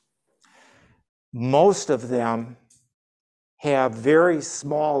 Most of them have very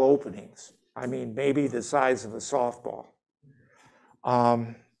small openings. I mean, maybe the size of a softball.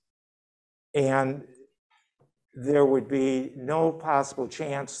 And there would be no possible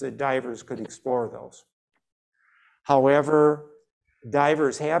chance that divers could explore those. However,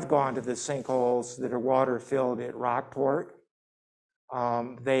 divers have gone to the sinkholes that are water filled at Rockport.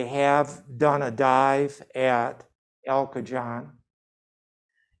 They have done a dive at Cajon.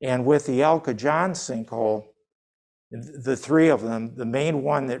 And with the Cajon sinkhole, the 3 of them, the main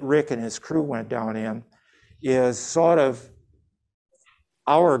one that Rick and his crew went down in is sort of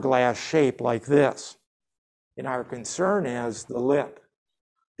hourglass shape like this. And our concern is the lip,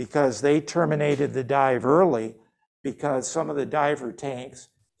 because they terminated the dive early because some of the diver tanks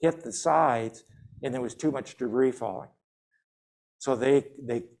hit the sides and there was too much debris falling. So they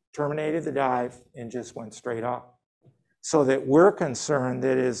terminated the dive and just went straight up. So that we're concerned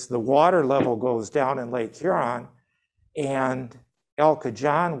that as the water level goes down in Lake Huron and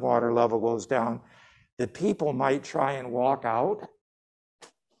Cajon water level goes down, that people might try and walk out,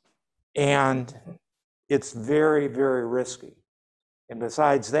 and it's very, very risky. And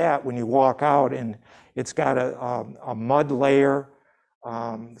besides that, when you walk out and it's got a mud layer,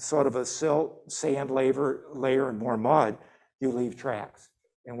 sort of a silt, sand layer and more mud, you leave tracks.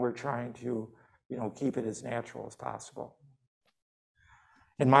 And we're trying to, keep it as natural as possible.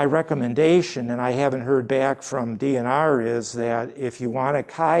 And my recommendation, and I haven't heard back from DNR, is that if you want to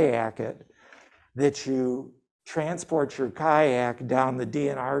kayak it, that you transport your kayak down the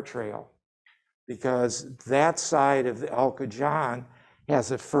DNR trail, because that side of the Cajon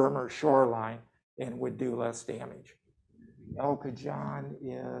has a firmer shoreline and would do less damage. Cajon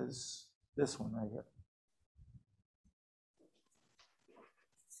is this one right here.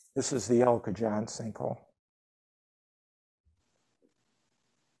 This is the Cajon sinkhole.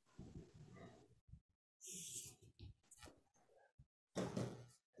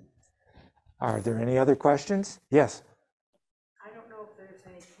 Are there any other questions? Yes. I don't know if there's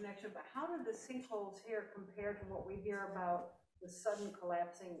any connection, but how do the sinkholes here compare to what we hear about the sudden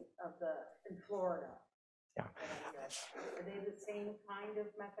collapsing of in Florida? Yeah. Are they the same kind of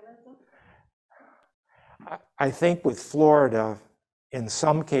mechanism? I think with Florida, in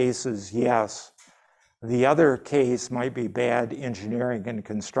some cases, yes. The other case might be bad engineering and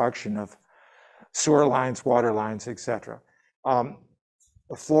construction of sewer lines, water lines, etc.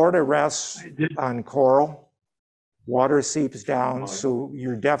 Florida rests on coral. Water seeps down, so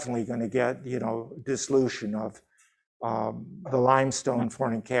you're definitely going to get, dissolution of the limestone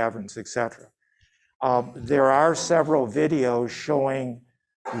forming caverns, etc. There are several videos showing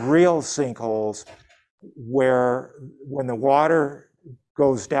real sinkholes where when the water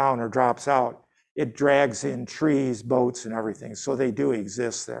goes down or drops out, it drags in trees, boats, and everything. So they do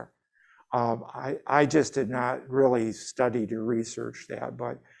exist there. I just did not really study to research that,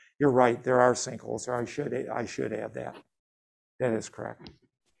 but you're right, there are sinkholes, or I should add that. That is correct.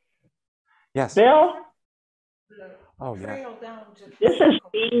 Yes. Bill, Oh, yeah. Trail down to this is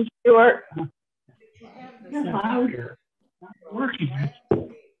Dean Stewart. you have the You're louder. Not working. to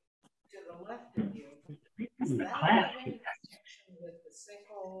the left of you. Is that having connection with the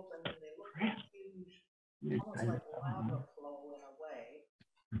sinkholes? I mean, they look like huge, almost like lava flow in a way.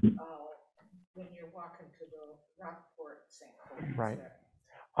 When you're walking to the Rockport sinkhole. Right.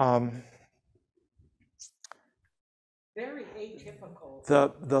 Very atypical.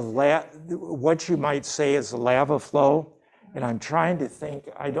 What you might say is the lava flow, and I'm trying to think,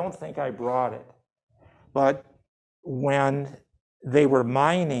 I don't think I brought it, but when they were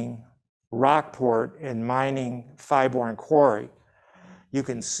mining Rockport and mining Fireborn Quarry, you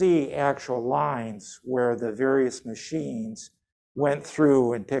can see actual lines where the various machines went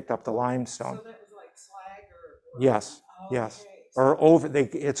through and picked up the limestone. So that was like slag or Yes, okay. yes. Or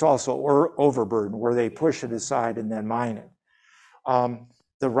it's also overburden where they push it aside and then mine it.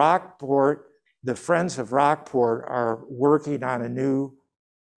 The Friends of Rockport are working on a new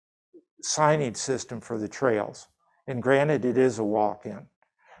signage system for the trails. And granted, it is a walk-in.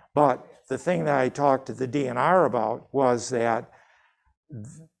 But the thing that I talked to the DNR about was that,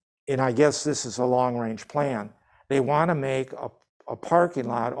 and I guess this is a long-range plan, they want to make a parking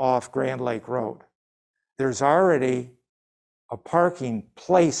lot off Grand Lake Road. There's already a parking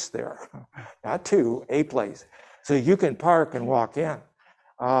place there, not two, a place. So you can park and walk in.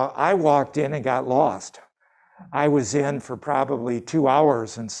 I walked in and got lost. I was in for probably 2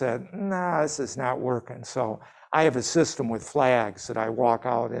 hours and said, nah, this is not working. So I have a system with flags that I walk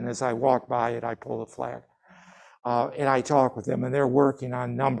out, and as I walk by it, I pull the flag. And I talk with them, and they're working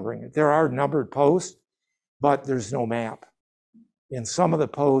on numbering it. There are numbered posts, but there's no map. And some of the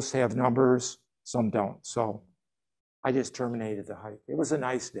posts have numbers, some don't. So I just terminated the hike. It was a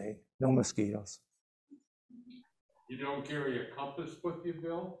nice day, no mosquitoes. You don't carry a compass with you,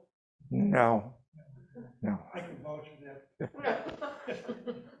 Bill? No. I can vouch for that.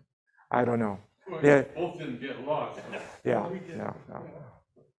 I don't know. Well, Yeah. you both didn't get lost. Yeah, We did. no.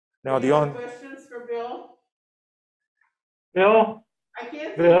 No, Any the other only, questions for Bill? Bill, I can't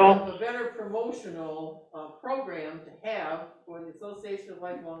think Bill? of a better promotional program to have for the Association of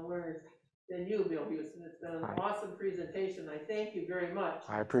Lifelong Learners than you, Bill Houston. It's been an awesome presentation. I thank you very much.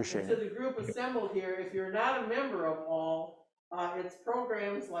 I appreciate And to it. the group assembled here, if you're not a member of all, it's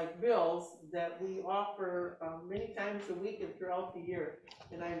programs like Bill's that we offer many times a week and throughout the year.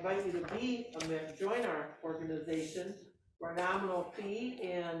 And I invite you to be a member, join our organization for a nominal fee,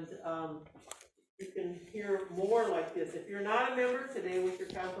 and you can hear more like this. If you're not a member, today was your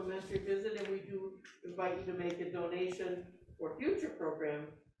complimentary visit, and we do invite you to make a donation for future program.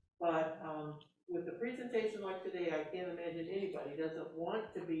 But with a presentation like today, I can't imagine anybody doesn't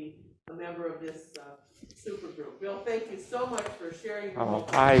want to be a member of this super group. Bill, thank you so much for sharing your Oh,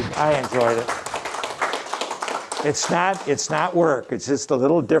 I enjoyed it. It's not work. It's just a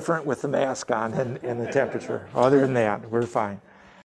little different with the mask on and the temperature. Other than that, we're fine.